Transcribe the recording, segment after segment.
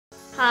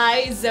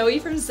Hi, Zoe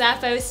from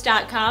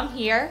Zappos.com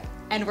here,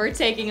 and we're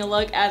taking a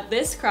look at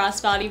this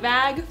crossbody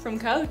bag from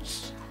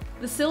Coach.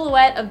 The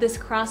silhouette of this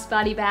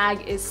crossbody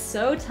bag is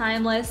so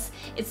timeless.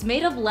 It's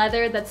made of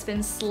leather that's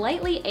been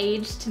slightly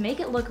aged to make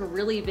it look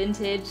really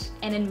vintage,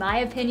 and in my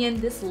opinion,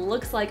 this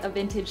looks like a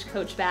vintage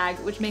Coach bag,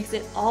 which makes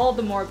it all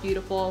the more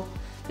beautiful.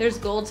 There's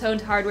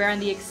gold-toned hardware on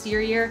the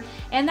exterior,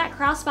 and that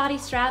crossbody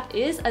strap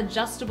is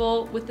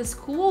adjustable with this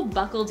cool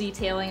buckle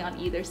detailing on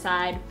either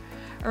side.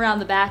 Around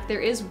the back, there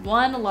is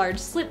one large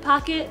slip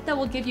pocket that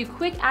will give you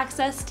quick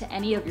access to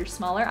any of your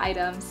smaller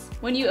items.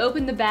 When you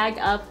open the bag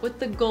up with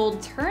the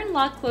gold turn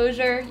lock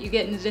closure, you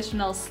get an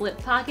additional slip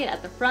pocket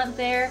at the front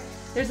there.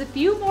 There's a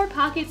few more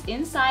pockets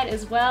inside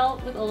as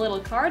well, with a little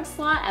card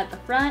slot at the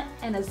front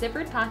and a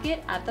zippered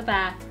pocket at the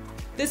back.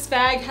 This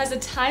bag has a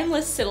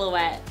timeless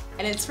silhouette,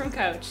 and it's from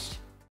Coach.